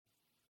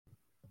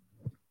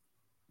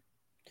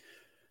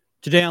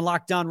Today on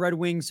Locked On Red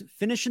Wings,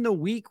 finishing the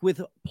week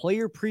with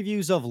player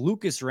previews of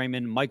Lucas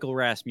Raymond, Michael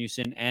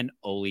Rasmussen, and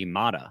Olli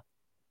Maatta.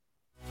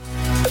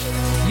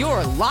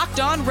 You're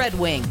Locked On Red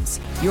Wings,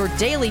 your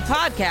daily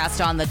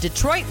podcast on the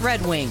Detroit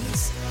Red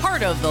Wings.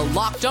 Part of the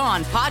Locked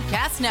On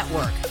Podcast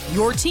Network,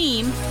 your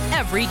team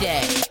every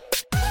day.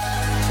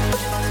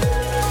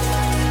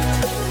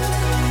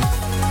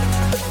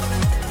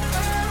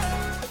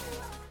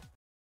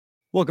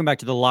 Welcome back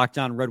to the Locked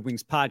On Red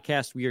Wings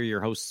podcast. We are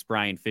your hosts,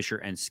 Brian Fisher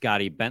and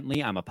Scotty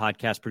Bentley. I'm a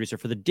podcast producer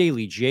for the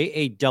daily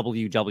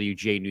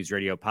JAWWJ News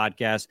Radio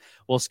podcast.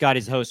 Well,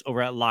 Scotty's the host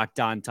over at Locked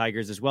On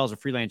Tigers, as well as a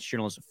freelance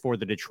journalist for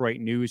the Detroit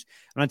News.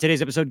 And on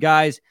today's episode,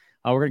 guys,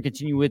 we're going to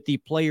continue with the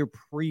player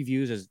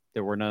previews, as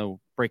there were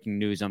no breaking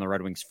news on the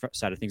Red Wings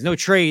side of things. No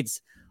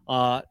trades,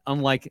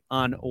 unlike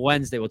on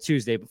Wednesday,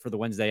 Tuesday, but for the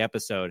Wednesday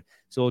episode.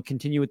 So we'll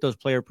continue with those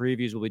player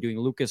previews. We'll be doing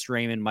Lucas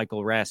Raymond,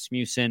 Michael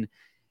Rasmussen,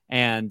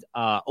 and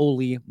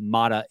Olli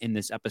Maatta in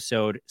this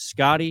episode.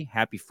 Scotty,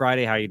 happy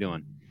Friday. How you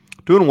doing?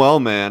 Doing well,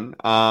 man.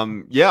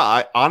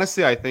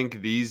 I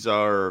think these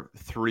are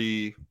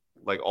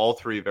all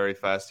three very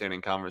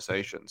fascinating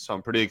conversations. So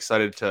I'm pretty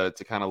excited to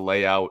kind of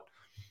lay out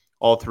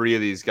all three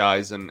of these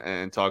guys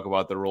and talk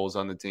about their roles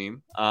on the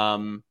team.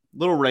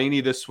 Little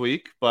rainy this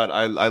week, but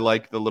I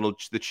like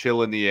the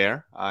chill in the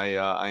air.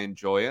 I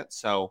enjoy it.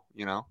 So,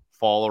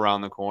 fall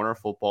around the corner,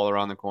 football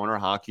around the corner,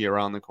 hockey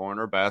around the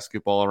corner,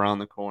 basketball around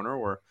the corner.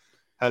 We're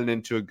heading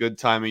into a good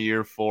time of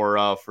year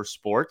for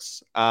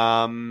sports.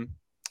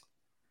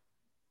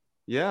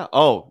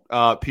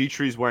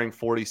 Petrie's wearing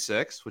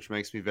 46, which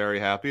makes me very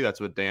happy. That's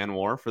what Dan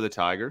wore for the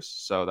Tigers.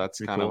 So that's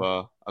kind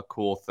of a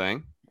cool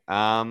thing.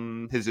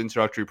 His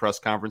introductory press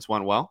conference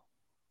went well.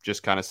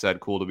 Just kind of said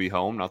cool to be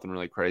home. Nothing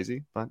really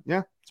crazy. But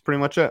yeah, that's pretty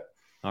much it.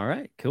 All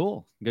right,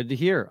 cool. Good to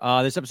hear.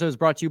 This episode is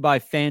brought to you by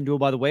FanDuel,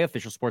 by the way,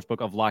 official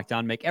sportsbook of Locked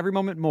On. Make every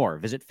moment more.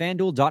 Visit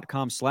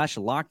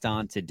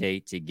FanDuel.com/LockedOn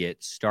today to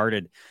get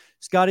started.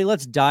 Scotty,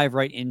 let's dive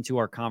right into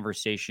our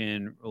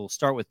conversation. We'll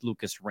start with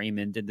Lucas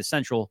Raymond. And the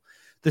central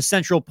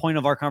point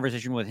of our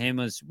conversation with him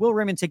was, will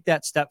Raymond take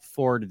that step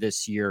forward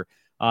this year?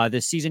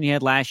 This season he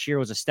had last year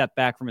was a step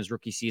back from his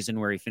rookie season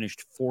where he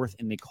finished fourth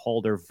in the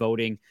Calder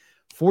voting.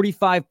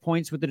 45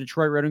 points with the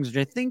Detroit Red Wings, which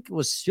I think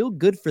was still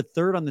good for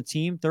third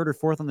or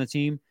fourth on the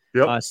team.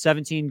 Yep.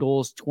 17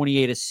 goals,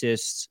 28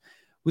 assists.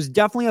 Was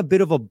definitely a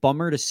bit of a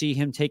bummer to see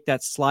him take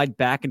that slide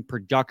back in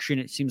production.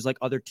 It seems like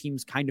other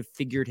teams kind of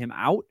figured him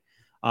out.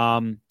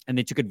 And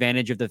they took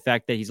advantage of the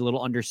fact that he's a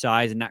little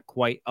undersized and not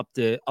quite up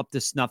to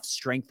snuff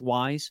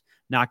strength-wise.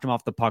 Knocked him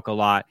off the puck a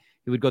lot.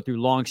 He would go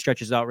through long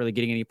stretches without really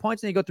getting any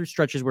points, and he'd go through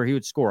stretches where he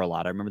would score a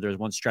lot. I remember there was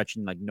one stretch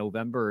in like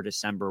November or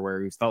December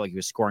where he felt like he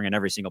was scoring on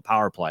every single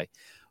power play.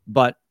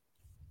 But,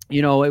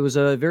 it was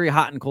a very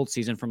hot and cold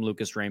season from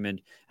Lucas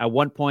Raymond. At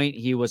one point,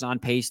 he was on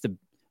pace to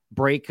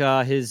break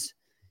his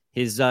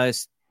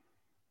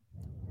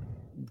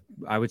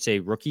I would say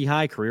rookie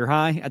high, career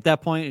high at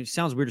that point. It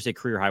sounds weird to say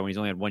career high when he's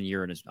only had 1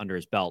 year under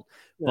his belt.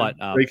 Yeah,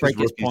 but break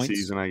his points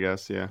season, I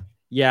guess. Yeah.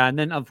 Yeah, and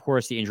then, of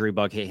course, the injury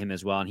bug hit him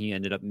as well, and he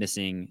ended up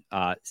missing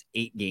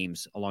 8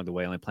 games along the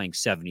way, only playing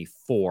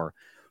 74.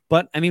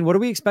 But, I mean, what are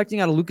we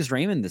expecting out of Lucas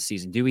Raymond this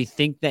season? Do we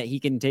think that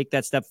he can take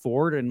that step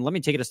forward? And let me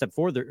take it a step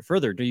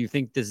further. Do you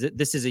think this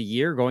is a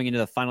year going into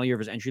the final year of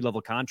his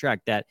entry-level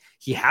contract that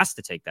he has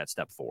to take that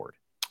step forward?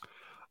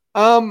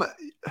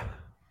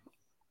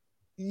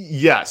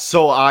 Yes.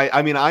 So,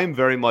 I'm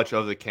very much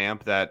of the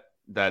camp that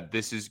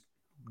this is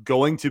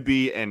going to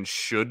be and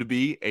should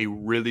be a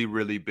really,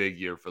 really big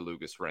year for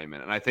Lucas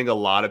Raymond. And I think a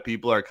lot of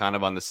people are kind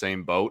of on the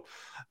same boat.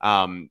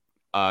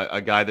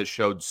 A guy that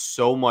showed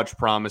so much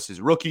promise his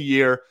rookie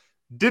year,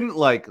 didn't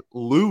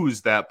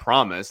lose that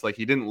promise.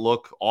 He didn't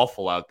look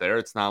awful out there.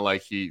 It's not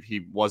like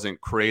he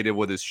wasn't creative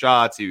with his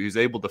shots. He was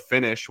able to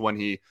finish when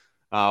he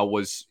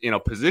was in a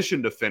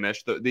position to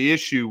finish. The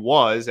issue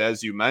was,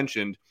 as you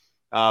mentioned,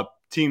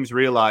 teams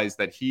realized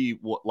that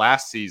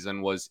last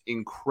season was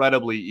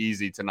incredibly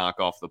easy to knock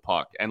off the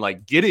puck, and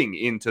getting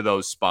into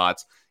those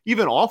spots,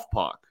 even off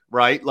puck,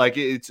 right?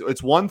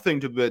 It's one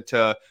thing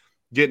to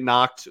get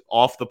knocked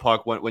off the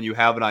puck when you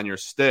have it on your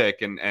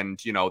stick, and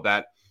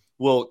that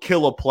will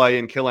kill a play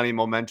and kill any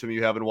momentum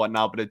you have and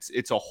whatnot. But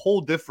it's a whole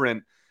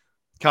different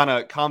kind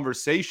of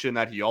conversation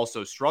that he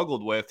also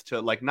struggled with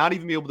to not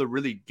even be able to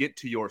really get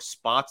to your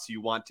spots you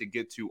want to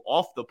get to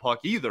off the puck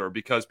either,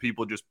 because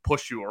people just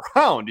push you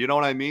around. You know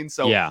what I mean?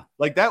 So yeah,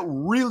 that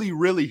really,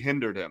 really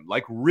hindered him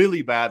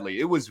really badly.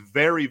 It was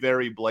very,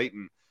 very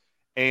blatant.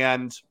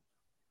 And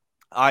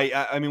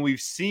I mean, we've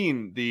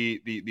seen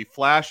the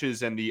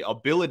flashes and the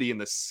ability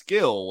and the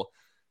skill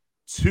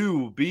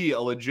to be a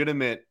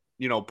legitimate,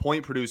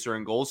 point producer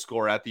and goal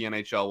scorer at the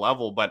NHL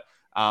level. But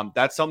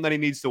that's something that he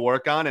needs to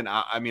work on. And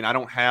I mean, I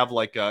don't have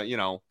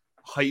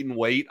height and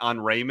weight on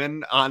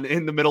Raymond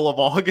in the middle of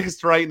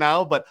August right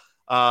now, but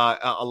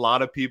a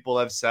lot of people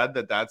have said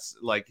that's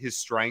his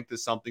strength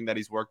is something that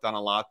he's worked on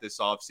a lot this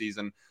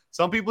offseason.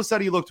 Some people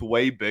said he looked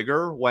way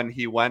bigger when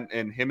he went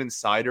and him and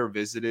Sider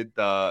visited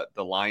the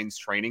Lions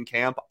training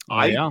camp.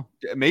 Yeah.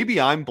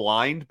 Maybe I'm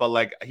blind,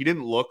 but he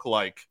didn't look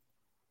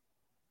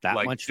that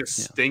like much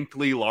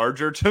distinctly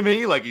larger to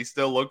me. Like he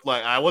still looked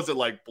like I wasn't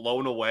like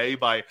blown away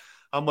by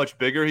how much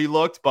bigger he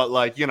looked, but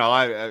like,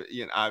 I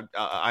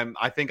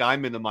think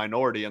I'm in the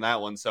minority in that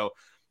one. So,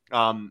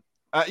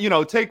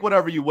 take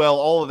whatever you will.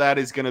 All of that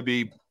is going to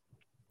be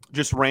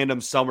just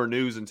random summer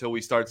news until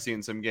we start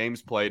seeing some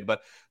games played.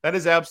 But that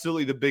is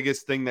absolutely the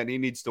biggest thing that he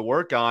needs to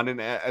work on.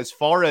 And as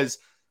far as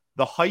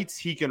the heights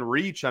he can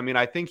reach, I mean,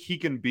 I think he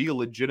can be a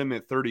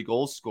legitimate 30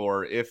 goal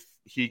scorer if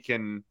he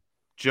can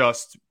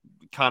just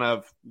kind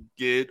of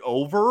get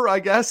over, I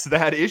guess,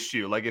 that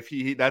issue. Like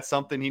if that's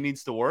something he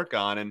needs to work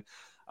on. And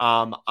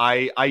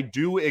I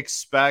do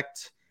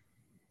expect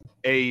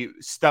a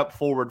step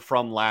forward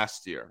from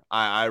last year.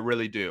 I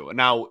really do.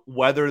 Now,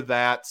 whether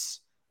that's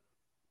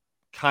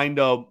kind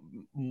of,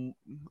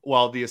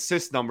 well, the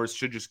assist numbers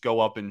should just go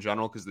up in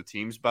general because the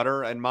team's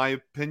better, in my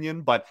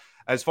opinion. But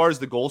as far as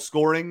the goal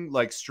scoring,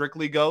 like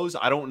strictly goes,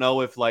 I don't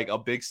know if like a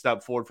big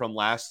step forward from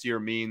last year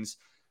means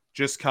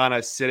just kind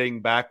of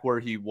sitting back where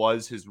he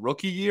was his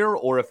rookie year,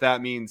 or if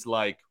that means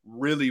like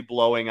really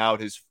blowing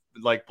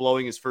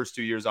his first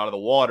 2 years out of the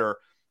water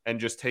and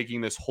just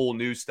taking this whole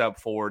new step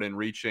forward and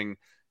reaching,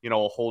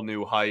 a whole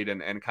new height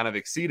and kind of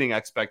exceeding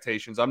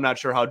expectations. I'm not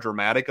sure how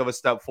dramatic of a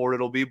step forward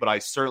it'll be, but I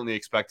certainly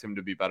expect him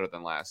to be better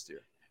than last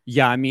year.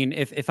 Yeah, I mean,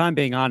 if I'm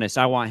being honest,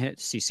 I want him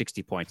to see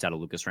 60 points out of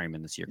Lucas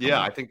Raymond this year.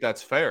 Yeah, I think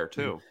that's fair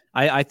too.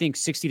 I think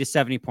 60 to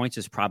 70 points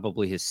is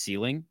probably his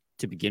ceiling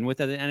to begin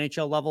with at the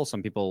NHL level.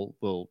 Some people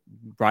will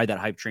ride that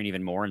hype train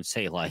even more and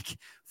say like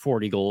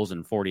 40 goals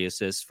and 40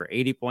 assists for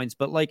 80 points.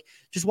 But like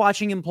just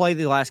watching him play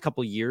the last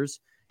couple of years,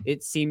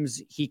 it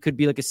seems he could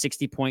be like a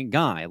 60-point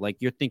guy. Like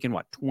you're thinking,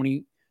 what,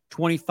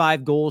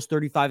 25 goals,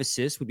 35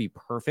 assists would be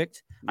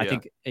perfect. Yeah. I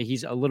think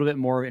he's a little bit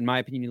more, in my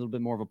opinion, a little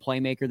bit more of a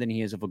playmaker than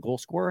he is of a goal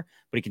scorer,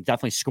 but he can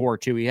definitely score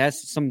too. He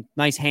has some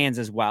nice hands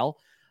as well.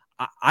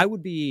 I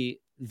would be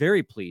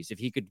very pleased if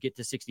he could get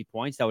to 60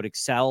 points. That would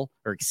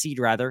exceed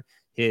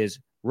his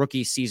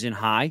rookie season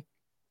high.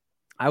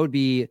 I would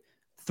be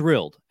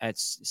thrilled at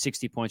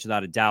 60 points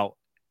without a doubt.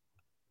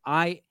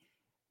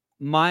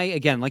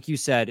 Again, like you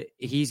said,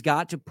 he's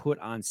got to put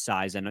on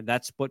size, and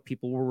that's what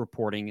people were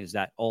reporting is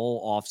that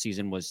all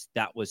offseason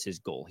was his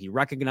goal. He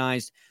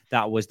recognized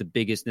that was the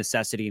biggest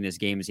necessity in his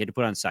game is he had to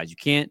put on size. You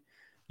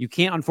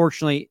can't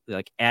unfortunately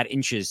like add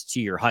inches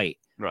to your height,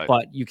 right?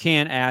 But you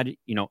can add,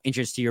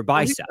 inches to your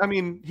bicep.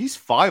 He's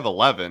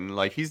 5'11".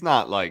 Like he's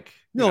not like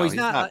he's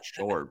not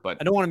short, but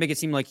I don't want to make it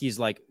seem like he's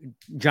like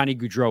Johnny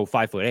Gaudreau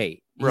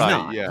 5'8". He's right,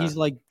 not. Yeah. He's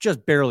like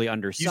just barely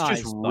undersized.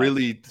 He's just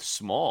really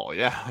small.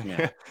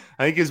 Yeah.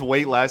 I think his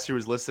weight last year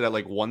was listed at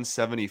like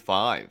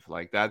 175.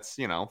 Like that's,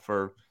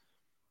 for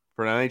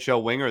an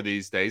NHL winger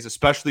these days,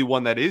 especially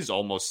one that is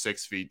almost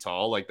 6 feet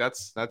tall. Like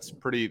that's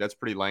pretty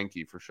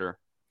lanky for sure.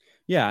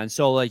 Yeah. And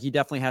so like he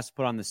definitely has to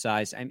put on the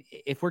size. And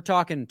if we're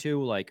talking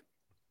to like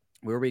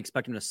where we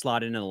expect him to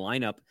slot into the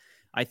lineup,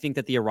 I think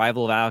that the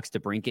arrival of Alex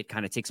DeBrincat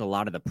kind of takes a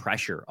lot of the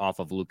pressure off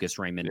of Lucas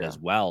Raymond as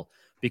well,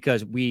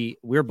 because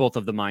we're both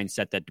of the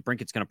mindset that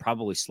DeBrincat's going to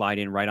probably slide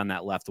in right on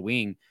that left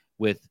wing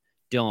with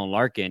Dylan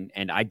Larkin.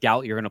 And I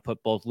doubt you're going to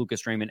put both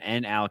Lucas Raymond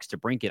and Alex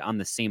DeBrincat on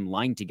the same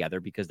line together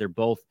because they're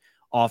both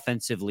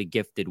offensively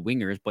gifted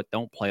wingers, but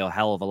don't play a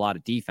hell of a lot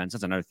of defense.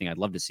 That's another thing I'd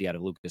love to see out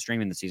of Lucas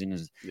Raymond this season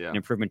is an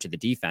improvement to the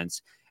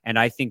defense. And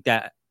I think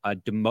that I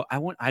don't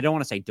want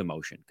to say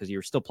demotion because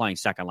you're still playing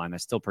second line.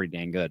 That's still pretty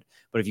dang good.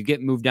 But if you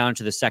get moved down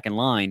to the second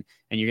line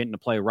and you're getting to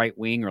play right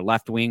wing or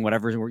left wing,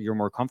 whatever you're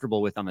more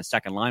comfortable with on the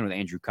second line with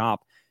Andrew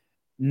Kopp,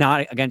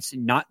 not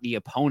the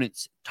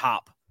opponent's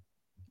top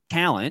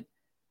talent,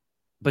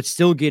 but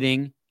still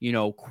getting,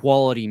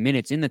 quality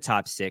minutes in the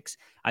top six,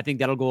 I think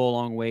that'll go a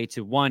long way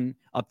to one,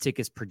 uptick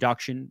his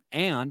production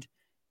and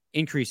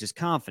increase his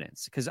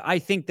confidence. Because I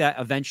think that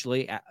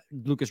eventually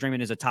Lucas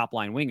Raymond is a top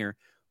line winger.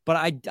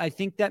 But I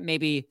think that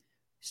maybe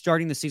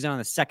starting the season on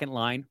the second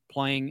line,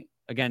 playing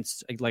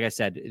against, like I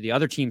said, the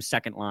other team's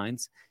second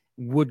lines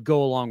would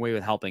go a long way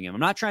with helping him.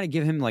 I'm not trying to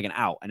give him like an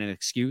out and an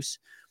excuse,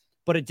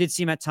 but it did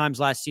seem at times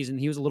last season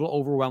he was a little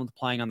overwhelmed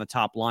playing on the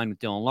top line with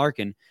Dylan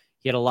Larkin.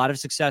 He had a lot of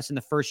success in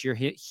the first year.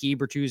 He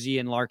Bertuzzi,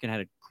 and Larkin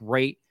had a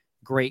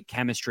great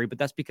chemistry, but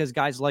that's because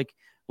guys like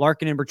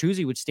Larkin and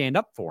Bertuzzi would stand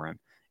up for him.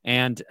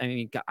 And I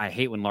mean, I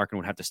hate when Larkin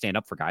would have to stand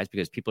up for guys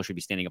because people should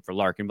be standing up for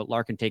Larkin, but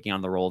Larkin taking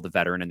on the role of the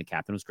veteran and the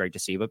captain was great to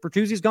see, but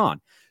Bertuzzi's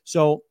gone.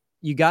 So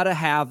you got to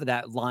have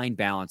that line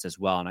balance as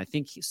well. And I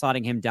think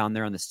slotting him down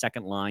there on the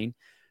second line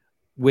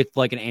with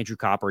like an Andrew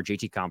Kopp or a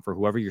JT Compher,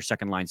 whoever your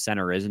second line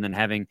center is, and then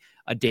having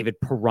a David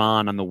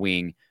Perron on the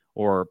wing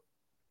or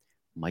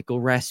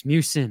Michael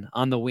Rasmussen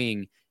on the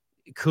wing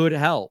could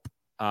help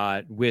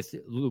with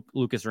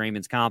Lucas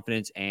Raymond's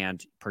confidence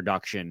and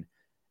production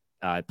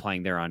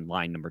playing there on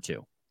line number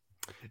 2.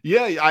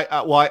 Yeah,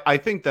 I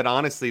think that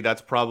honestly,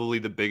 that's probably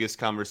the biggest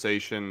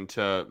conversation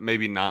to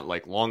maybe not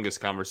like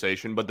longest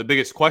conversation, but the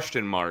biggest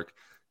question mark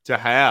to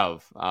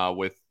have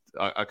with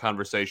a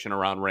conversation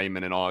around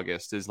Raymond in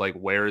August is like,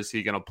 where is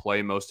he going to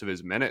play most of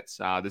his minutes?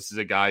 This is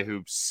a guy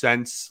who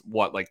since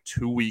like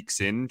 2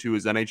 weeks into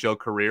his NHL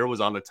career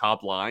was on the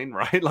top line,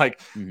 right?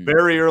 Like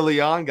very early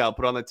on got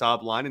put on the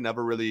top line and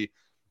never really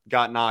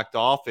got knocked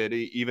off it.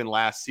 Even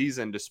last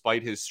season,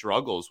 despite his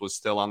struggles, was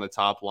still on the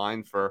top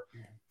line for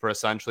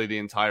essentially the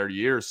entire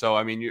year. So,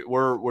 I mean,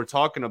 we're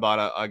talking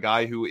about a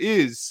guy who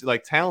is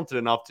like talented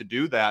enough to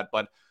do that.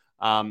 But,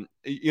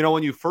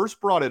 when you first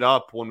brought it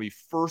up, when we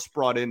first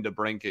brought in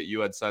DeBrincat,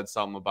 you had said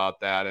something about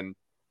that. And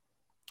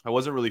I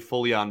wasn't really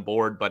fully on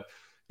board. But,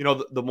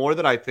 the more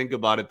that I think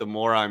about it, the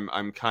more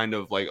I'm kind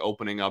of like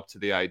opening up to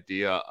the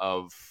idea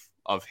of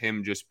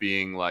him just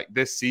being like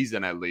this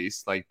season, at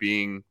least like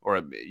being,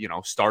 or,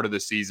 start of the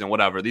season,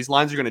 whatever. These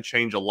lines are going to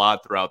change a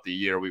lot throughout the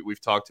year. We've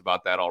talked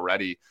about that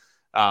already.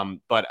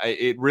 But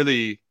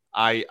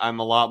I'm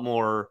a lot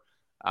more,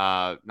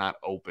 not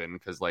open,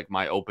 because like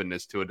my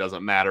openness to it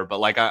doesn't matter, but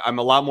like I'm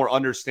a lot more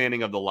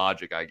understanding of the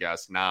logic, I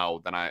guess,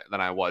 now than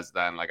I was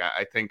then. Like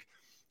I think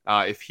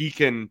if he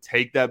can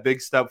take that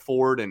big step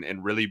forward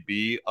and really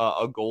be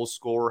a goal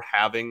scorer,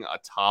 having a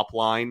top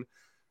line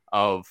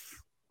of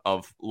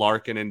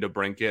Larkin and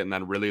DeBrincat, and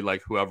then really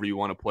like whoever you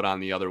want to put on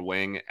the other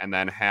wing, and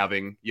then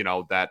having,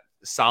 that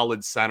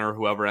solid center,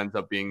 whoever ends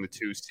up being the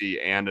 2C,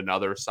 and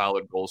another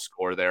solid goal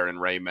scorer there in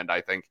Raymond,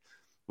 I think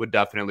would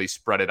definitely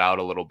spread it out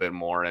a little bit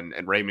more. And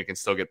Raymond can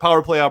still get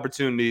power play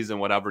opportunities and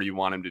whatever you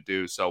want him to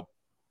do. So,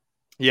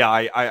 yeah,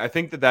 I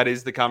think that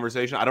is the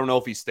conversation. I don't know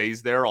if he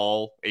stays there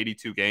all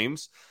 82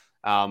 games.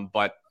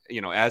 But,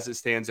 as it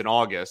stands in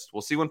August,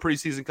 we'll see when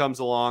preseason comes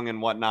along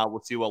and whatnot.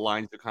 We'll see what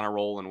lines they're kind of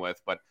rolling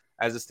with. But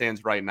as it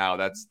stands right now,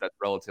 that's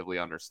relatively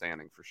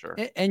understanding for sure.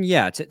 And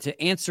yeah,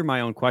 to answer my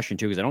own question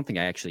too, because I don't think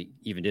I actually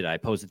even did. I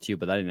posed it to you,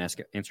 but I didn't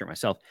answer it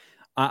myself.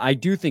 I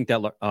do think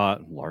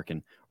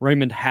that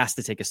Raymond has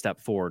to take a step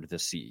forward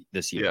this year.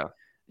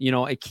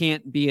 Yeah. It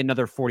can't be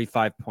another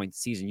 45-point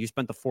season. You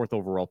spent the 4th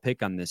overall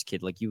pick on this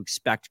kid. Like, you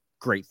expect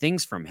great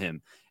things from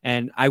him.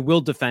 And I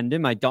will defend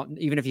him. I don't,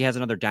 even if he has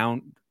another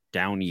down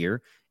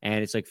year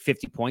and it's like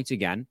 50 points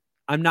again,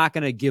 I'm not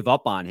going to give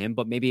up on him,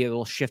 but maybe it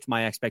will shift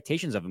my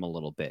expectations of him a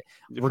little bit.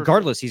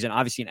 Regardless, he's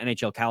obviously an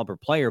NHL caliber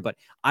player, but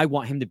I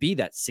want him to be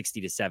that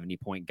 60 to 70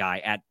 point guy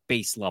at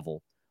base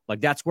level.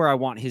 Like, that's where I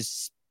want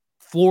his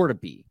floor to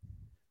be,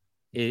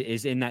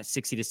 is in that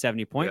 60 to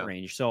 70 point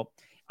range. So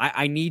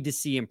I need to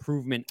see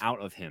improvement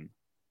out of him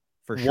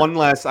for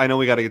sure. I know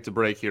we got to get to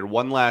break here.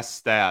 One last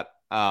stat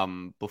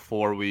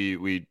before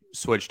we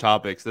switch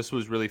topics. This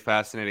was really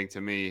fascinating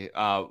to me.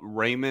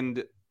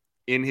 Raymond,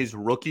 in his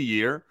rookie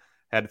year,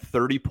 had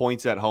 30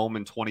 points at home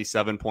and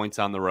 27 points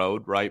on the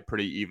road, right?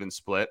 Pretty even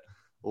split.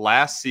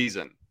 Last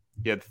season,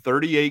 he had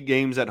 38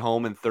 games at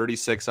home and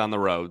 36 on the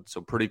road. So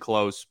pretty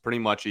close, pretty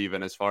much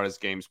even as far as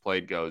games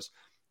played goes.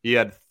 He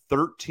had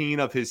 13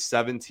 of his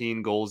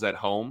 17 goals at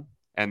home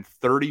and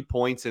 30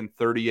 points in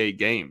 38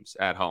 games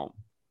at home.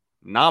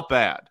 Not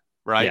bad,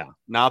 right? Yeah.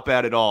 Not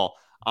bad at all.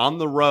 On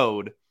the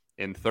road,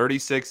 in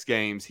 36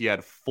 games, he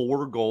had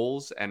 4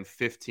 goals and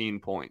 15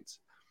 points.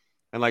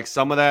 And like,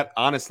 some of that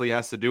honestly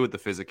has to do with the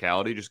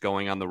physicality, just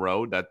going on the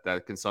road.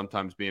 That can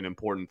sometimes be an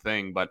important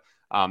thing, but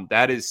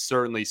that is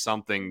certainly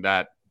something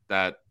that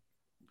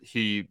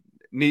he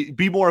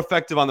be more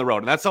effective on the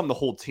road. And that's something the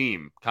whole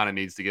team kind of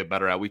needs to get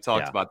better at. We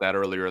talked about that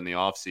earlier in the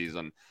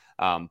offseason,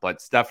 but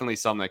it's definitely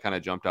something that kind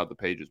of jumped out the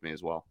page with me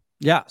as well.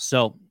 Yeah.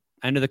 So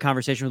end of the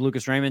conversation with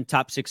Lucas Raymond,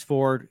 top 6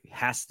 forward. We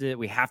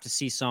have to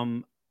see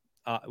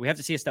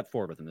a step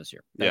forward with him this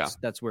year.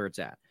 That's where it's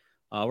at.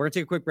 We're going to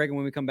take a quick break, and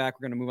when we come back,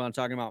 we're going to move on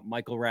talking about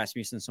Michael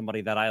Rasmussen,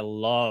 somebody that I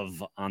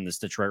love on this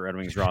Detroit Red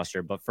Wings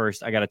roster. But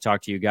first, I got to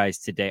talk to you guys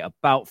today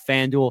about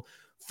FanDuel.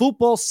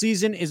 Football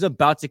season is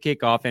about to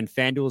kick off, and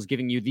FanDuel is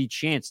giving you the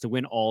chance to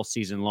win all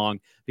season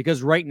long,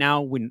 because right now,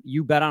 when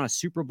you bet on a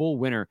Super Bowl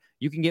winner,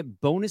 you can get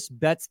bonus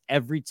bets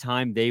every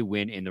time they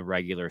win in the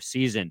regular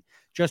season.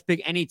 Just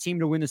pick any team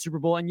to win the Super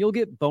Bowl, and you'll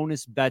get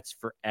bonus bets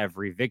for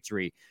every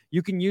victory.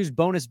 You can use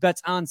bonus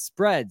bets on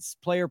spreads,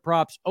 player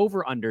props,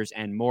 over-unders,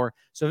 and more.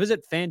 So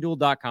visit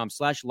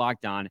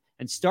FanDuel.com/lockedon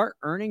and start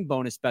earning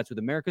bonus bets with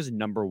America's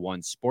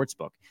 #1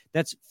 sportsbook.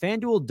 That's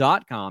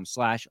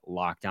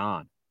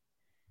FanDuel.com/lockedon.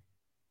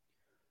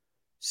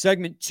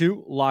 Segment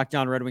 2, Locked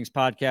On Red Wings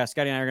podcast.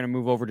 Scotty and I are going to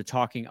move over to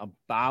talking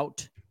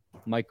about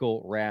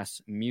Michael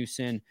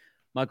Rasmussen.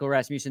 Michael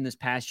Rasmussen this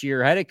past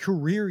year had a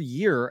career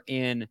year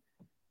in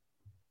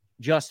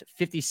just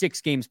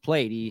 56 games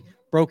played. He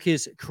broke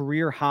his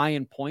career high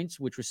in points,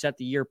 which was set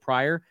the year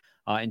prior.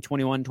 In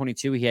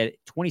 21-22, he had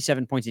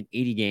 27 points in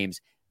 80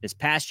 games. This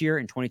past year,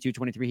 in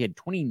 22-23, he had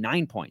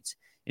 29 points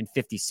in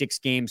 56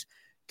 games.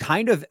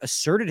 Kind of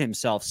asserted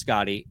himself,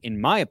 Scotty,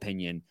 in my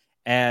opinion,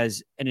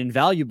 as an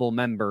invaluable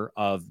member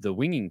of the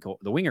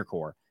winger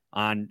core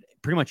on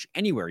pretty much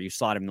anywhere you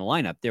slot him in the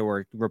lineup. There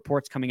were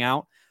reports coming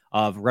out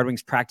of Red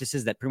Wings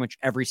practices that pretty much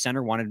every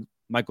center wanted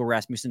Michael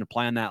Rasmussen to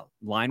play on that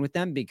line with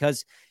them,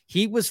 because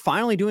he was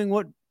finally doing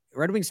what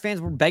Red Wings fans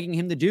were begging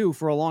him to do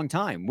for a long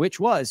time, which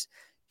was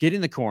get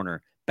in the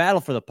corner, battle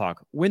for the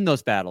puck, win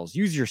those battles,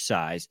 use your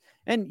size.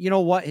 And you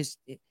know what?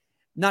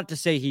 not to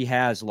say he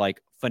has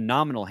like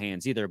phenomenal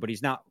hands either, but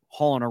he's not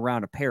hauling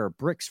around a pair of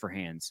bricks for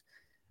hands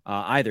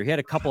either. He had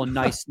a couple of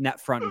nice net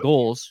front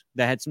goals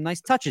that had some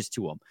nice touches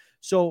to him.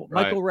 So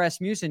Michael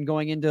Rasmussen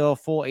going into a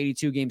full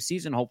 82 game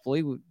season,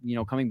 hopefully,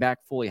 coming back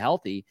fully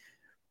healthy,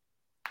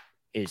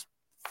 is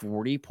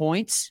 40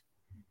 points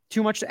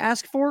too much to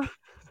ask for?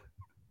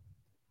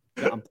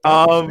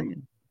 I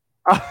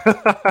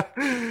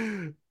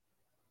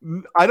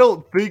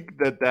don't think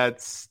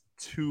that's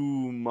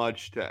too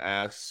much to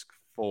ask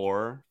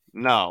for.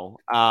 No.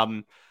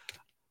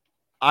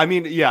 I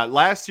mean, yeah,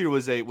 last year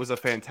was a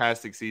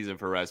fantastic season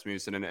for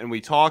Rasmussen, and we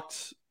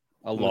talked.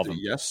 I love him.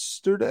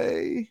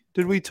 Yesterday,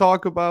 did we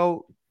talk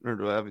about, or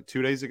do I have it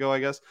 2 days ago? I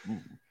guess.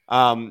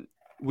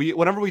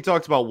 Whenever we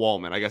talked about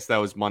Wallman, I guess that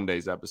was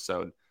Monday's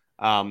episode.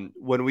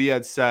 When we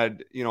had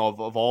said,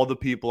 of all the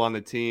people on the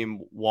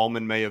team,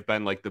 Wallman may have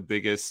been like the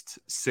biggest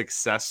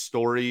success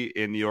story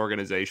in the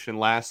organization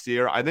last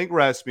year. I think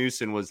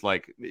Rasmussen was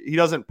like, he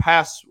doesn't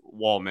pass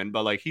Wallman,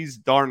 but like he's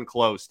darn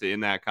close to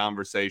in that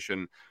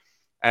conversation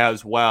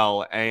as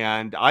well.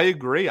 And I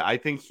agree. I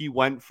think he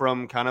went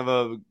from kind of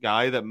a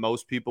guy that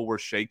most people were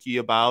shaky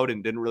about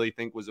and didn't really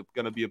think was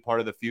going to be a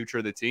part of the future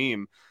of the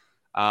team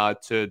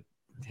to,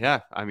 yeah,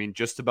 I mean,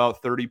 just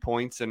about 30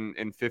 points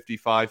in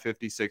 55,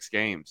 56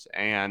 games.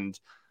 And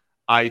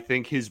I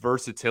think his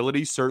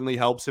versatility certainly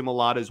helps him a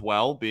lot as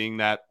well, being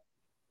that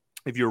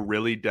if you're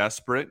really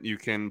desperate, you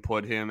can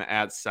put him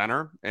at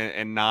center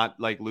and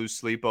not like lose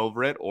sleep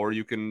over it. Or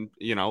you can,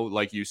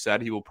 like you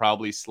said, he will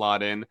probably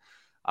slot in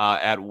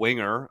at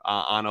winger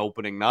on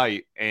opening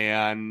night.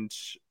 And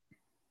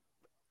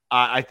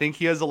I think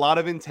he has a lot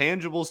of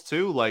intangibles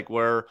too, like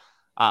where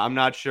I'm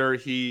not sure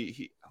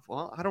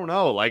well, I don't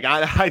know. Like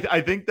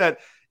I think that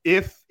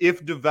if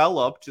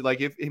developed, like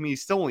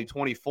he's still only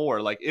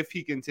 24, like if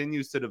he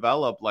continues to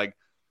develop, like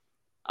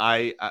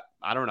I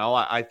don't know.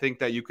 I think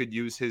that you could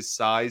use his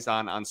size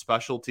on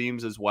special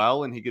teams as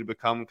well, and he could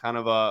become kind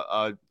of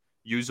a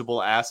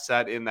usable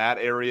asset in that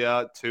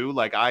area too.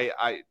 Like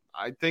I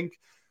think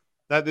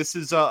that this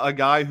is a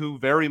guy who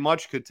very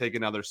much could take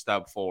another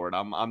step forward.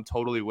 I'm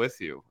totally with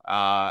you.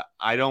 What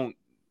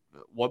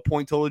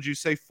point total did you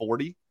say?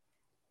 40?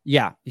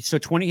 Yeah. So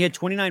he had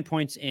 29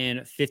 points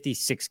in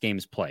 56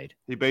 games played.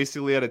 He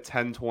basically had a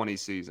 10-20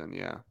 season.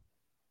 Yeah.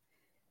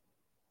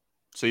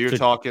 So you're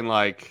talking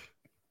like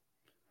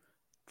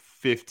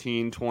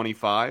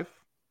 15-25.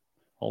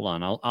 Hold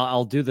on.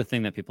 I'll do the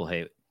thing that people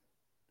hate.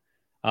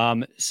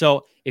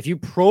 So if you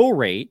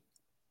prorate,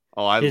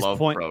 I love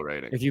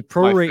prorating. If you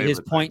prorate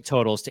his point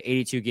totals to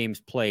 82 games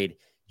played,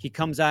 he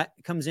comes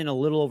in a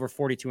little over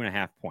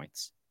 42.5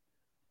 points.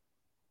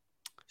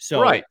 So,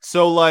 right.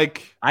 So,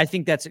 like, I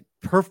think that's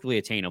perfectly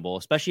attainable,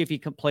 especially if he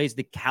plays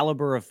the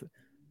caliber of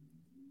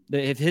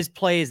if his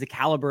play is the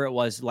caliber it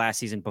was last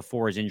season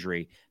before his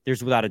injury.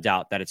 There's without a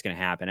doubt that it's going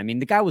to happen. I mean,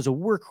 the guy was a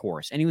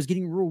workhorse, and he was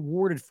getting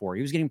rewarded for it.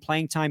 He was getting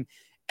playing time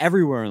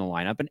everywhere in the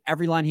lineup, and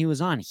every line he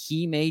was on,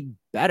 he made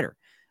better.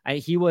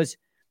 He was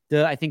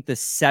I think the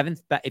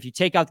seventh best. If you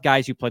take out the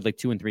guys who played like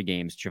 2 and 3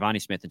 games, Giovanni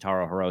Smith and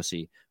Taro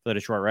Hirose for the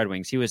Detroit Red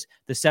Wings, he was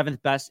the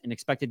 7th best in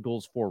expected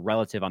goals for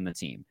relative on the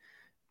team.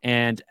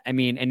 And I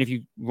mean, and if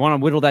you want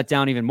to whittle that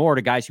down even more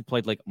to guys who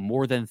played like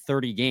more than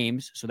 30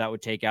 games, so that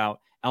would take out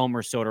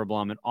Elmer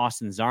Soderblom and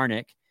Austin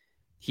Zarnik,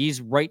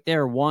 he's right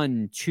there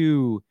 1,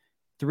 2,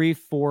 3,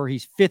 4.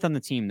 He's 5th on the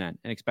team then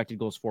in expected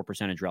goals for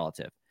percentage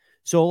relative.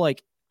 So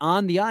like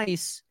on the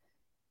ice,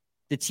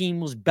 the team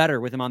was better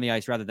with him on the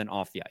ice rather than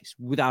off the ice,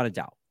 without a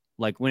doubt.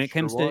 Like when it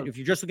comes to, if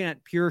you're just looking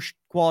at pure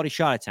quality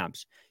shot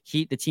attempts,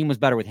 the team was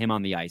better with him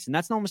on the ice. And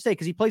that's no mistake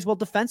because he plays well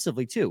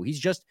defensively too.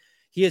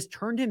 He has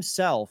turned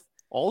himself.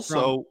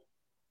 Also,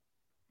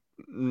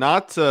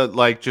 not to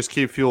like just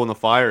keep fueling the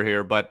fire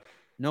here, but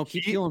no,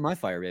 keep fueling my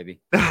fire,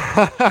 baby.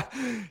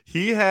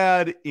 He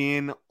had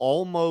in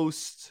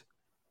almost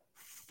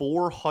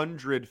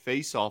 400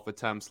 face-off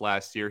attempts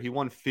last year. He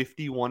won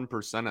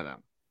 51% of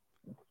them.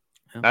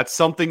 Yeah. That's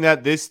something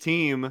that this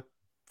team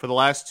for the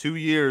last 2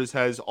 years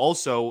has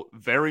also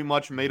very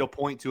much made a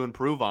point to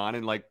improve on,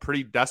 and like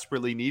pretty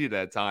desperately needed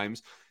at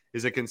times,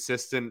 is a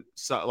consistent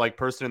like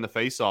person in the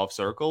face-off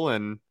circle.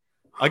 And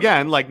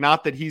again, like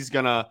not that he's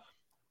gonna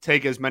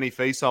take as many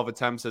face-off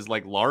attempts as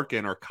like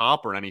Larkin or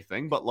Kopp or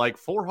anything, but like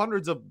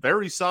 400's a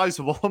very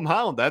sizable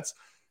amount. That's,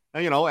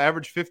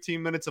 average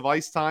 15 minutes of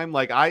ice time.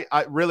 Like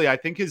I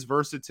think his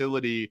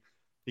versatility,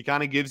 he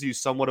kind of gives you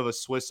somewhat of a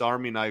Swiss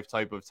Army knife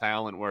type of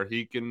talent where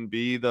he can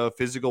be the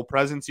physical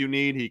presence you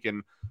need. He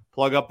can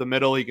plug up the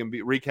middle. He can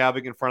wreak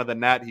havoc in front of the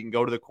net. He can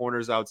go to the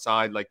corners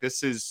outside. Like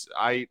this is,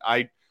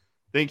 I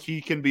think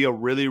he can be a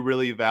really,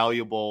 really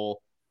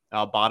valuable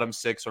bottom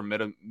 6 or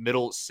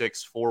middle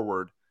 6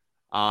 forward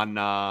on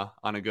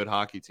a good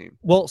hockey team.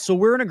 Well, so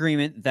we're in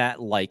agreement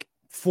that like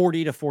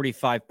 40 to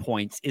 45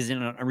 points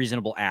isn't a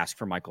reasonable ask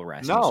for Michael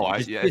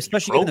Rasmussen. No,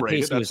 especially given the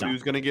pace that's what he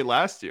was going to get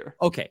last year.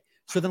 Okay.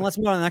 So then let's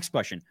move on to the next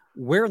question.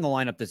 Where in the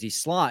lineup does he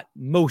slot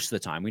most of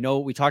the time? We know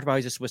we talked about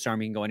he's a Swiss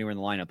Army, he can go anywhere in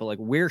the lineup, but like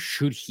where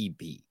should he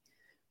be?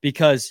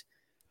 Because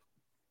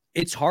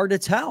It's hard to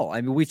tell.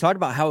 I mean, we've talked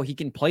about how he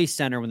can play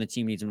center when the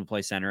team needs him to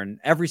play center, and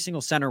every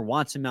single center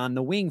wants him on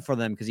the wing for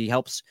them because he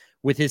helps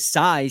with his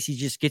size. He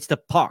just gets the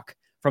puck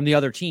from the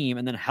other team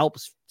and then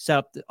helps set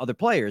up the other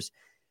players.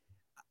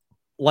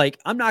 Like,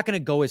 I'm not going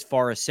to go as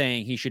far as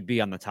saying he should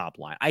be on the top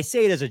line. I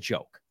say it as a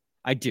joke.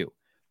 I do.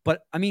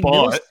 But, I mean,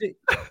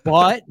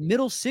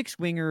 middle six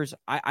wingers,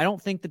 I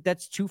don't think that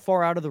that's too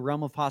far out of the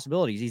realm of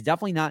possibilities. He's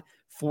definitely not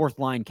fourth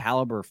line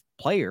caliber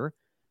player,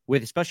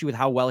 especially with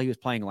how well he was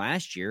playing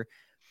last year.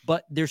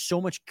 But there's so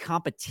much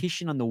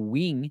competition on the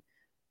wing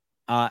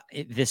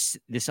this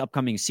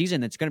upcoming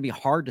season that's going to be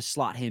hard to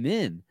slot him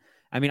in.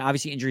 I mean,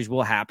 obviously injuries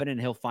will happen and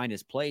he'll find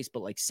his place,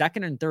 but like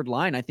second and third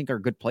line, I think are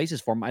good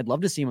places for him. I'd love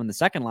to see him on the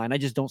second line. I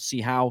just don't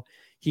see how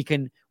he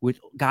can, with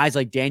guys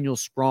like Daniel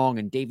Sprong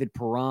and David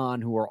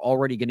Perron, who are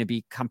already going to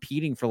be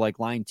competing for like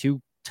line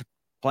two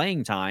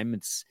playing time.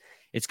 It's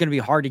going to be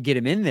hard to get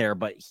him in there,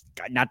 but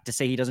not to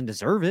say he doesn't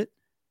deserve it.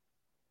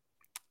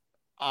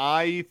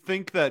 I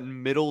think that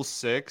middle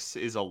six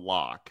is a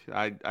lock.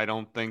 I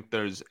don't think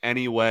there's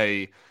any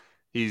way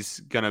he's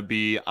going to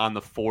be on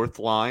the fourth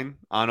line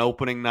on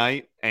opening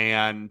night.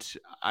 And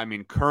I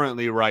mean,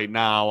 currently right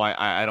now,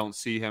 I don't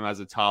see him as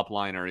a top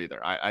liner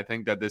either. I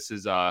think that this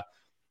is a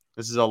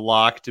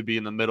lock to be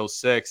in the middle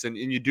six. And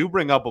you do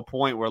bring up a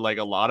point where like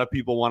a lot of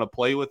people want to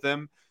play with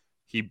him.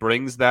 He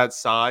brings that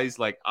size.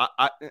 Like,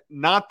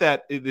 not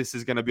that this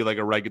is going to be like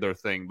a regular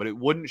thing, but it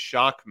wouldn't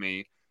shock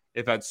me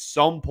if at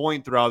some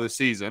point throughout the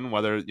season,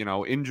 whether,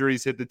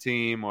 injuries hit the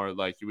team or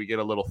like we get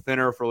a little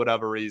thinner for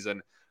whatever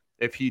reason,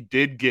 if he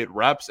did get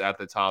reps at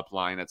the top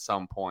line at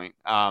some point.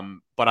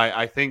 But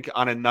I think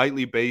on a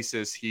nightly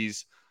basis,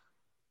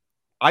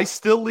 I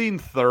still lean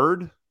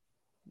third.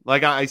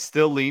 Like I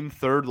still lean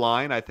third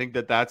line. I think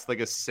that that's like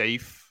a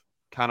safe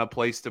kind of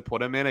place to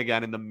put him in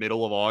again in the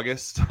middle of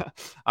August.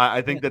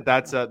 I think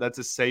that's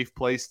a safe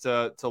place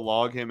to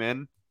log him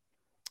in.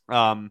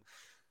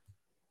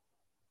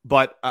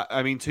 But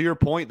I mean, to your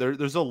point,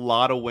 there's a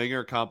lot of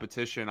winger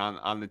competition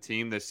on the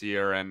team this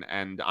year.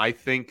 And I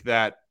think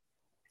that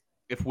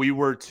if we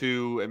were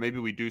to, and maybe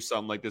we do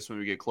something like this when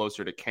we get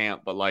closer to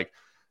camp, but like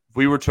if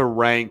we were to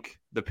rank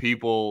the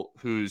people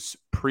whose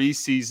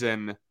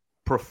preseason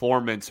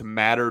performance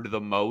mattered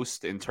the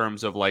most in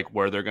terms of like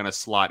where they're going to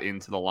slot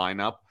into the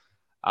lineup,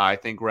 I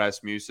think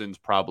Rasmussen's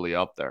probably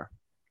up there.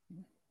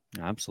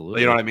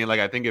 Absolutely. You know what I mean?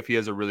 Like, I think if he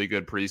has a really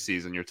good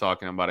preseason, you're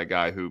talking about a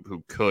guy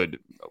who could,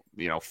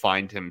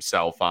 find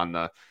himself on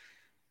the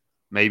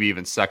maybe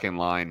even second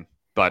line.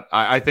 But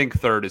I think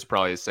third is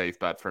probably a safe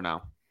bet for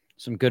now.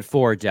 Some good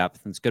forward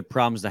depth. It's good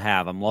problems to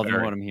have. I'm loving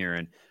what I'm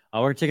hearing.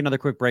 We're going to take another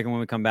quick break, and when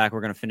we come back,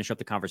 we're going to finish up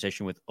the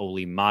conversation with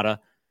Olli Maatta.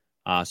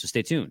 So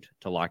stay tuned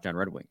to Locked On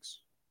Red Wings.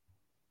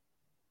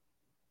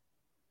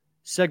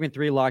 Segment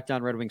 3, Locked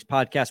On Red Wings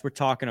podcast. We're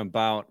talking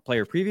about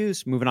player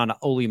previews. Moving on to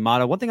Olli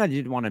Maatta. One thing I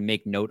did want to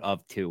make note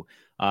of, too,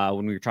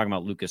 when we were talking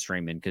about Lucas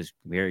Raymond, because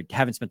we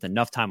haven't spent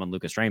enough time on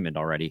Lucas Raymond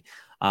already.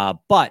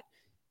 But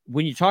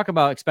when you talk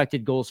about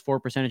expected goals for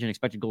percentage and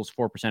expected goals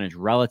for percentage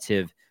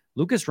relative,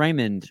 Lucas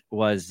Raymond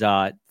was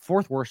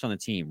fourth worst on the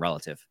team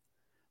relative.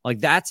 Like,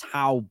 that's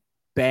how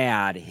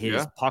bad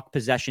his puck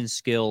possession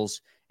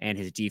skills and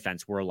his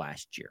defense were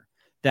last year.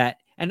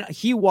 And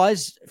he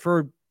was,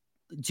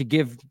 to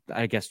give,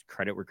 I guess,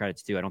 credit where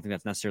credit's due. I don't think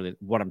that's necessarily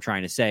what I'm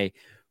trying to say,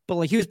 but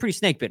like he was pretty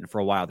snake bitten for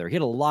a while there. He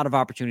had a lot of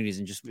opportunities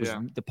and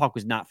the puck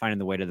was not finding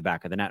the way to the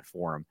back of the net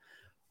for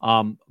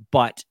him.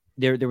 But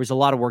there was a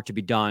lot of work to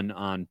be done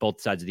on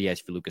both sides of the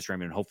ice for Lucas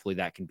Raymond, and hopefully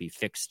that can be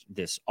fixed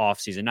this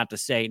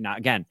offseason.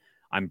 Again,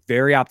 I'm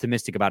very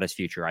optimistic about his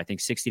future. I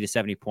think 60 to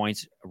 70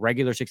 points,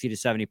 regular 60 to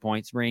 70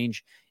 points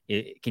range,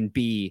 it can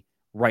be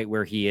right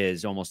where he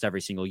is almost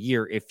every single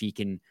year if he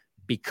can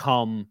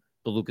become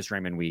the Lucas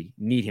Raymond we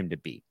need him to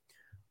be.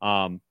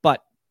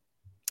 But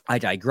I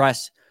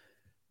digress.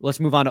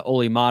 Let's move on to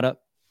Olli Maatta.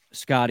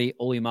 Scotty,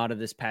 Olli Maatta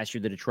this past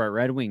year, the Detroit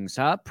Red Wings,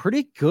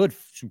 pretty good,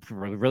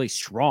 really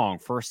strong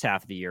first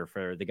half of the year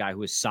for the guy who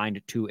was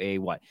signed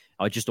to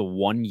just a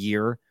 1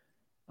 year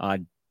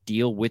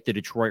deal with the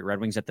Detroit Red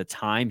Wings at the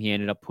time. He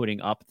ended up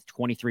putting up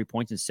 23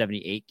 points in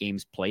 78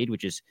 games played,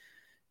 which is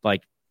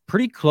like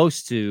pretty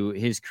close to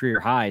his career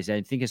highs.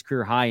 I think his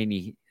career high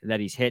that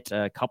he's hit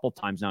a couple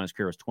times now in his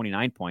career was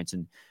 29 points.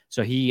 And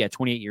so he, at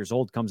 28 years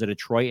old, comes to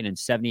Detroit and in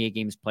 78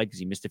 games played, because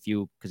he missed a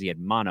few because he had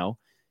mono,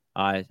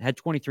 had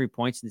 23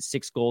 points and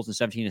 6 goals and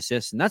 17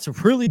 assists. And that's a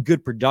really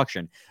good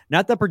production.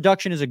 Not that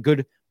production is a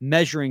good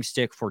measuring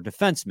stick for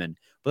defensemen,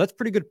 but that's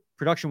pretty good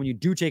production when you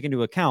do take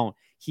into account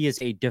he is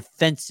a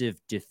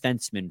defensive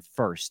defenseman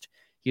first.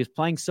 He was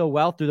playing so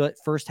well through the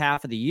first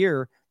half of the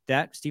year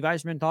that Steve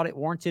Yzerman thought it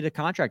warranted a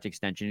contract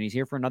extension, and he's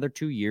here for another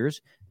 2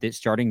 years,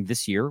 starting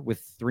this year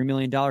with $3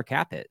 million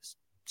cap hits.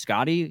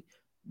 Scotty,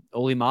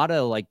 Olli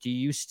Maatta, like, do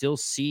you still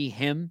see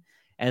him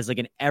as like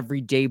an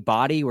everyday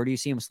body? Where do you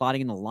see him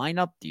slotting in the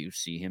lineup? Do you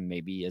see him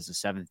maybe as a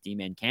 7th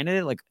D-man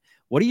candidate? Like,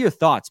 what are your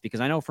thoughts? Because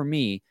I know for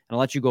me, and I'll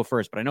let you go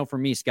first, but I know for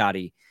me,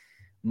 Scotty,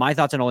 my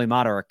thoughts on Olli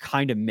Maatta are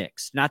kind of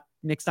mixed. Not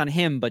mixed on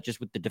him, but just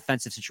with the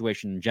defensive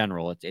situation in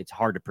general. It's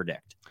hard to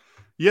predict.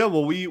 Yeah,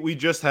 well, we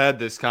just had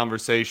this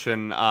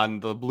conversation on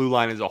the blue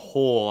line as a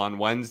whole on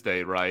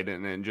Wednesday, right?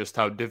 And just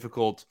how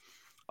difficult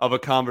of a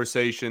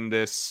conversation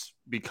this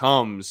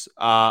becomes.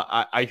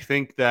 I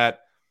think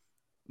that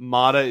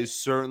Maatta is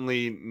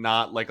certainly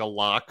not like a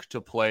lock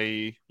to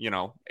play,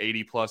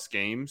 80 plus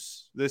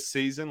games this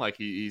season. Like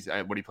he's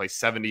what he played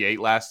 78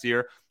 last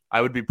year.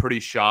 I would be pretty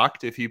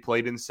shocked if he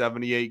played in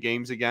 78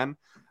 games again.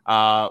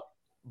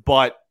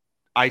 But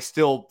I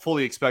still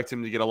fully expect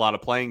him to get a lot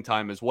of playing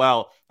time as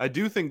well. I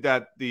do think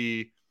that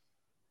the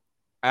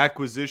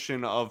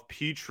acquisition of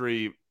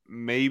Petrie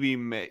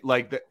I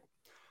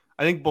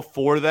think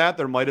before that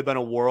there might have been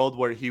a world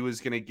where he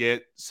was going to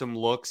get some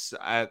looks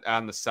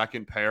on the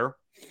second pair,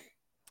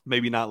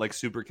 maybe not like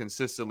super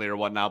consistently or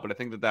whatnot, but I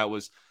think that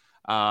was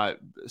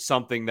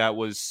something that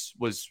was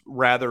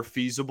rather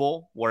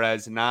feasible.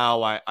 Whereas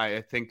now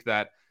I think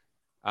that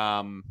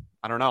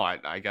I don't know.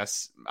 I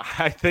guess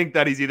I think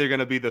that he's either going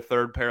to be the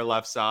third pair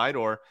left side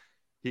or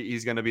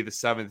he's going to be the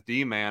seventh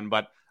D man.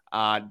 But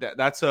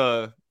that's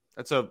a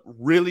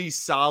really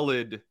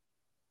solid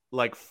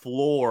like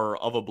floor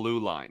of a blue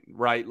line,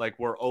 right? Like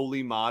where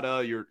Olli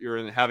Maatta,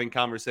 you're having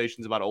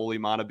conversations about Olli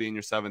Maatta being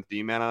your seventh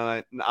D man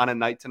on a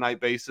night to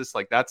night basis.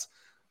 Like that's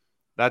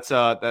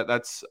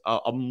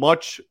a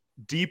much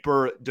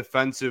deeper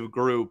defensive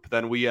group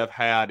than we have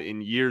had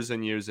in years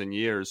and years and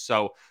years.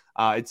 So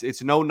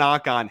it's no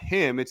knock on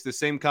him. It's the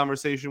same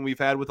conversation we've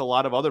had with a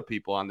lot of other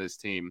people on this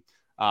team.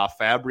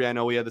 Fabry, I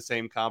know we had the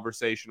same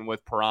conversation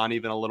with Perron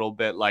even a little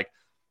bit. Like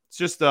it's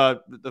just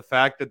the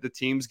fact that the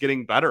team's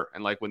getting better.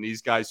 And like when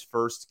these guys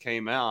first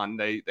came on,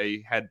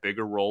 they had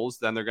bigger roles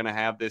than they're going to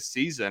have this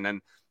season.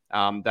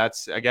 And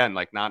that's, again,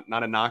 like not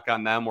a knock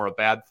on them or a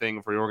bad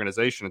thing for the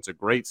organization. It's a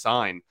great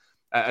sign.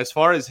 As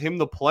far as him,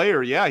 the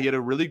player, yeah, he had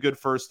a really good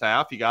first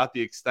half. He got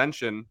the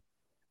extension.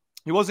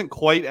 He wasn't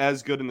quite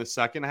as good in the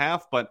second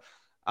half, but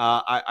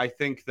I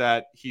think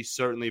that he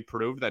certainly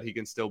proved that he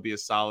can still be a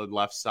solid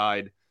left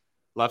side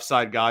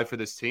guy for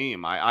this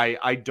team.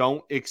 I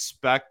don't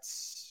expect,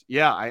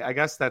 I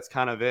guess that's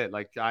kind of it.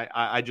 Like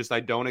I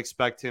don't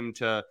expect him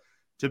to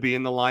be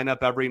in the lineup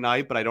every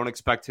night, but I don't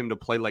expect him to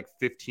play like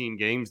 15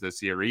 games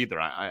this year either.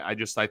 I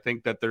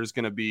think that there's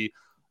going to be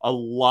a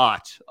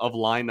lot of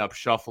lineup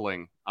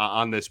shuffling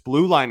on this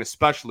blue line,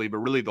 especially, but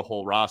really the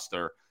whole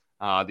roster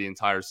the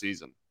entire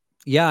season.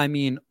 Yeah, I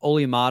mean,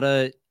 Olli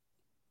Maatta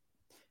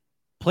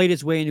played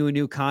his way into a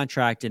new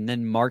contract, and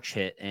then March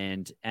hit,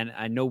 and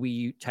I know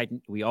we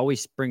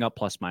always bring up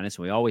plus minus,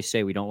 and we always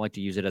say we don't like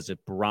to use it as a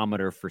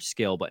barometer for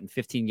skill, but in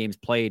 15 games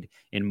played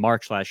in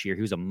March last year,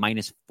 he was a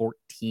minus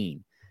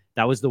 14.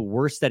 That was the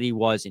worst that he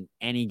was in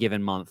any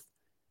given month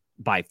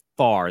by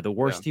far. The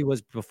worst he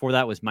was before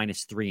that was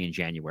minus 3 in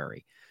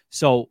January.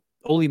 So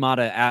Olli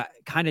Maatta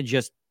kind of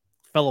just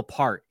fell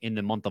apart in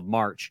the month of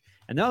March.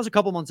 And that was a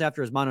couple months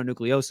after his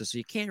mononucleosis. So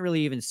you can't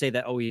really even say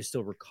that, he's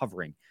still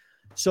recovering.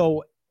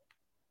 So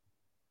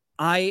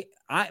my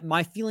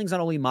feelings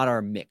on Olli Maatta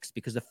are mixed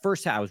because the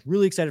first half, I was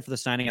really excited for the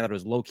signing. I thought it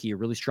was low key, a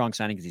really strong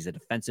signing because he's a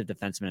defensive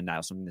defenseman. And that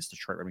was something this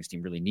Detroit Red Wings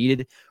team really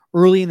needed.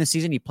 Early in the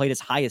season, he played as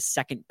high as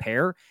second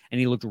pair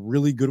and he looked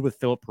really good with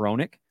Filip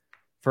Hronek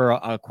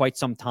for quite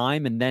some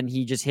time. And then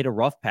he just hit a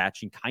rough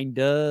patch and kind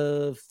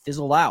of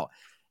fizzled out.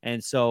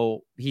 And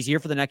so he's here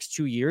for the next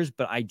 2 years,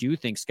 but I do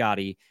think,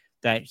 Scotty,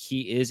 that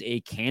he is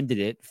a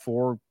candidate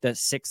for the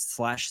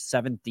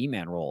 6th/7th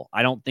D-man role.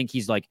 I don't think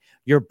he's like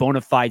your bona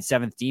fide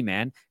 7th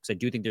D-man because I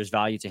do think there's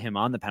value to him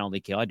on the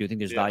penalty kill. I do think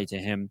there's value to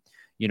him,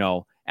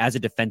 as a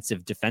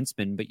defensive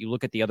defenseman. But you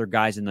look at the other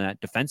guys in that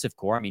defensive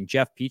core. I mean,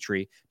 Jeff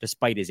Petrie,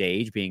 despite his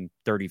age being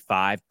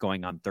 35,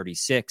 going on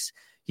 36,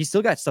 he's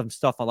still got some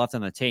stuff left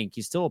on the tank.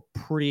 He's still a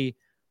pretty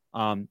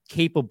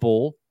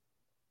capable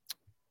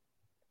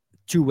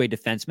two-way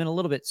defenseman, a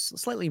little bit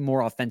slightly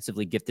more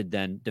offensively gifted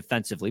than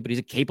defensively, but he's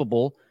a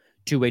capable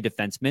two-way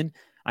defenseman.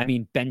 I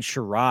mean, Ben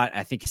Sherratt,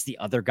 I think is the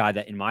other guy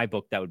that in my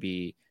book that would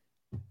be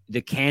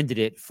the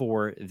candidate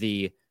for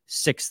the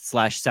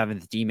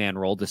 6th/7th D-man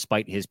role,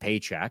 despite his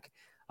paycheck.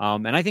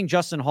 And I think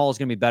Justin Hall is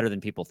going to be better than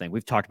people think.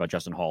 We've talked about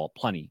Justin Hall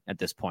plenty at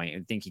this point.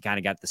 I think he kind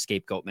of got the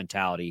scapegoat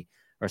mentality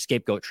or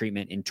scapegoat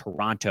treatment in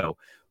Toronto.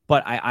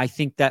 But I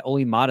think that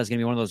Olli Maatta is going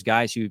to be one of those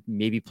guys who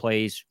maybe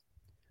plays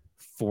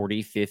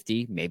 40,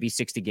 50, maybe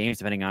 60 games,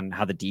 depending on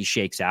how the D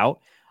shakes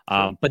out.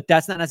 But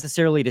that's not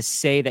necessarily to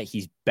say that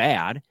he's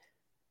bad.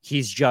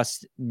 He's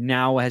just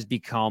now has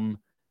become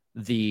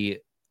the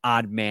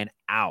odd man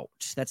out.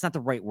 That's not the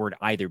right word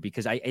either,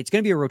 because it's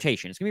going to be a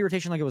rotation. It's going to be a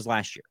rotation like it was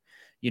last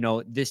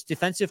year. This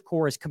defensive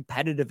core is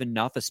competitive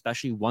enough,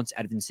 especially once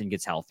Edvinsson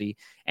gets healthy,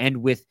 and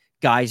with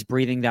guys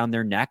breathing down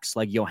their necks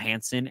like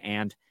Johansson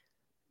and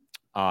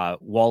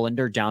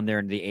Wallander down there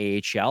in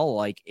the AHL.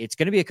 Like, it's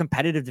going to be a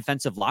competitive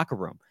defensive locker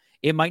room.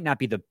 It might not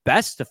be the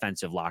best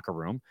defensive locker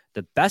room,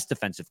 the best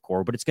defensive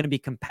core, but it's going to be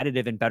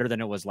competitive and better than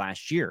it was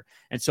last year.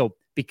 And so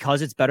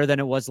because it's better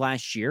than it was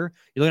last year,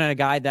 you're looking at a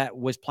guy that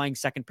was playing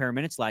second pair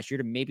minutes last year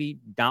to maybe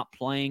not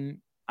playing,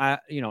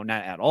 not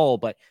at all,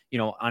 but,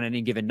 on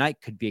any given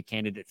night could be a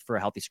candidate for a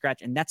healthy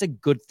scratch. And that's a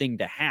good thing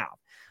to have.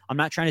 I'm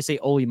not trying to say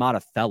Olli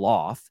Maatta fell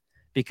off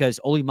because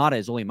Olli Maatta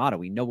is Olli Maatta.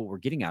 We know what we're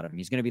getting out of him.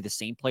 He's going to be the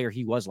same player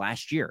he was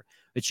last year.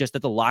 It's just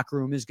that the locker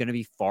room is going to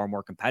be far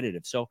more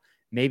competitive. So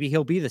maybe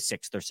he'll be the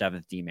 6th or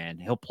 7th D man.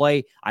 He'll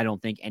play, I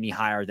don't think, any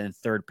higher than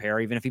 3rd pair,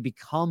 even if he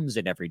becomes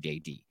an everyday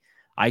D.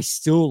 I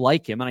still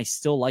like him, and I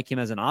still like him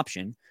as an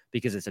option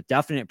because it's a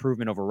definite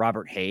improvement over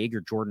Robert Haig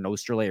or Jordan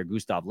Osterley or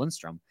Gustav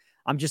Lindstrom.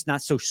 I'm just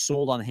not so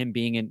sold on him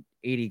being an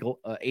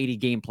 80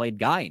 game played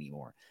guy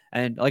anymore.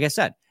 And like I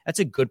said, that's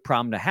a good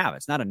problem to have.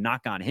 It's not a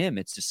knock on him.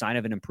 It's a sign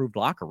of an improved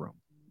locker room.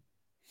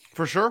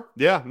 For sure.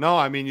 Yeah. No,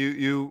 I mean,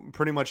 you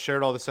pretty much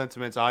shared all the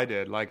sentiments I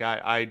did. Like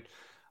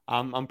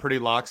I'm pretty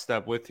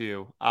lockstep with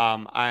you.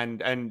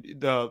 And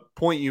the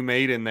point you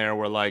made in there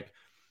where like,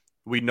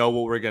 we know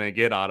what we're going to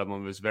get out of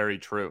him is very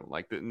true.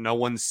 Like no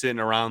one's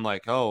sitting around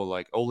like, oh,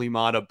 like Olli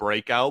Maatta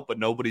breakout, but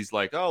nobody's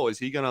like, oh, is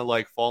he going to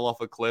like fall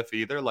off a cliff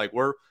either? Like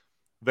we're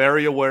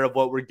very aware of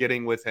what we're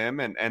getting with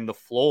him. And the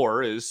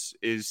floor is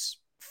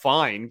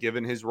fine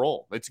given his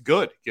role. It's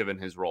good given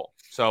his role.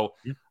 So,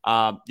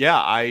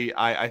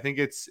 I think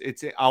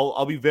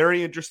I'll be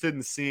very interested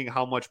in seeing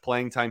how much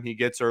playing time he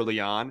gets early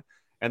on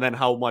and then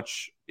how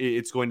much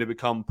it's going to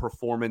become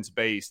performance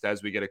based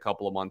as we get a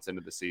couple of months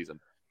into the season.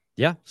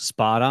 Yeah,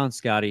 spot on,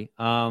 Scotty.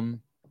 Do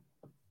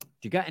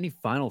you got any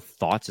final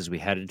thoughts as we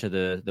head into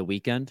the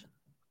weekend?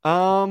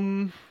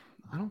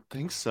 I don't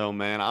think so,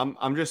 man.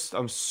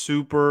 I'm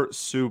super,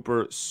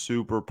 super,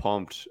 super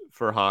pumped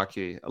for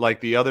hockey.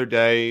 Like the other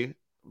day,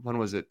 when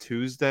was it?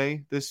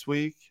 Tuesday this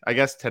week? I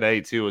guess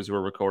today too, as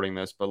we're recording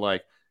this, but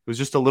like it was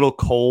just a little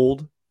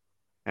cold.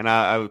 And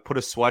I put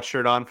a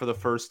sweatshirt on for the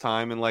first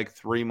time in like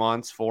 4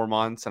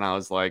 months. And I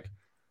was like,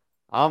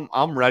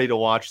 I'm ready to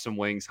watch some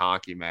Wings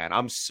hockey, man.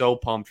 I'm so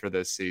pumped for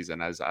this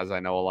season, as I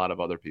know a lot of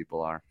other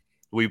people are.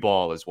 We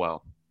ball as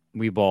well.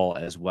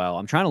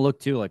 I'm trying to look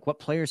too, like what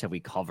players have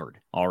we covered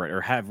already, or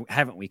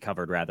haven't we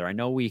covered rather? I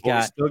know we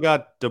still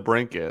got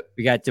DeBrincat.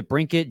 We got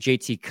DeBrincat,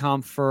 JT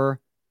Comfer,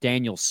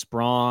 Daniel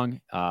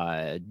Sprong,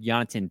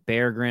 Jonathan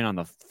Berggren on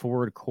the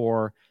forward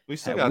core. We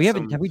still got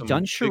have we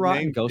done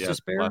Sherrod and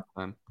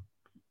Gostisbehere?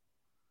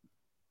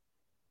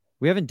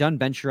 We haven't done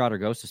Ben Sherrod or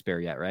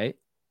Gostisbehere yet, right?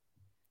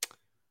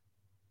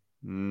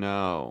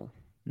 No,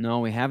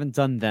 we haven't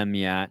done them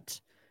yet.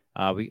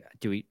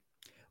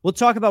 We'll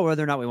talk about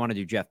whether or not we want to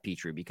do Jeff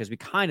Petrie because we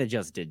kind of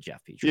just did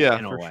Jeff Petrie. Yeah,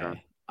 for sure.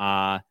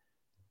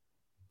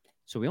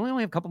 So we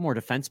only have a couple more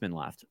defensemen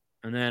left.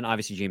 And then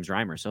obviously James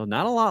Reimer. So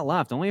not a lot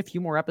left. Only a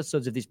few more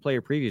episodes of these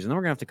player previews. And then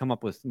we're going to have to come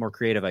up with more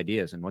creative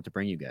ideas and what to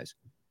bring you guys.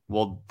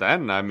 Well,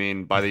 then, I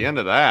mean, by the end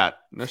of that,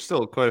 there's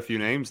still quite a few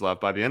names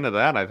left. By the end of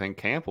that, I think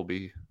camp will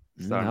be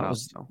starting out.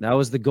 That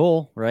was the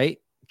goal, right?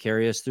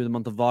 Carry us through the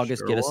month of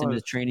August, get us into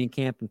the training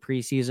camp and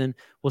preseason.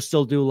 We'll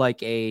still do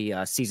like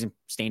a season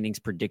standings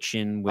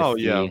prediction.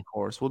 Of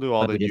course. We'll do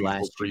all the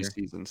usual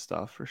preseason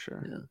stuff for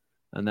sure. Yeah.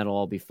 And that'll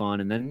all be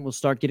fun. And then we'll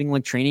start getting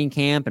like training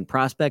camp and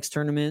prospects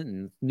tournament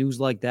and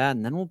news like that.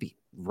 And then we'll be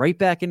right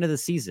back into the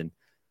season.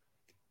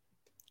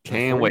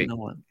 Can't wait.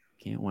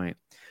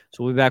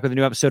 So we'll be back with a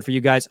new episode for you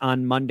guys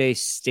on Monday.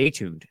 Stay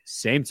tuned.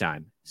 Same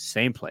time,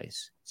 same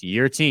place. It's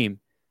your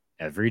team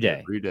every day.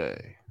 Every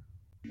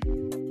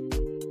day.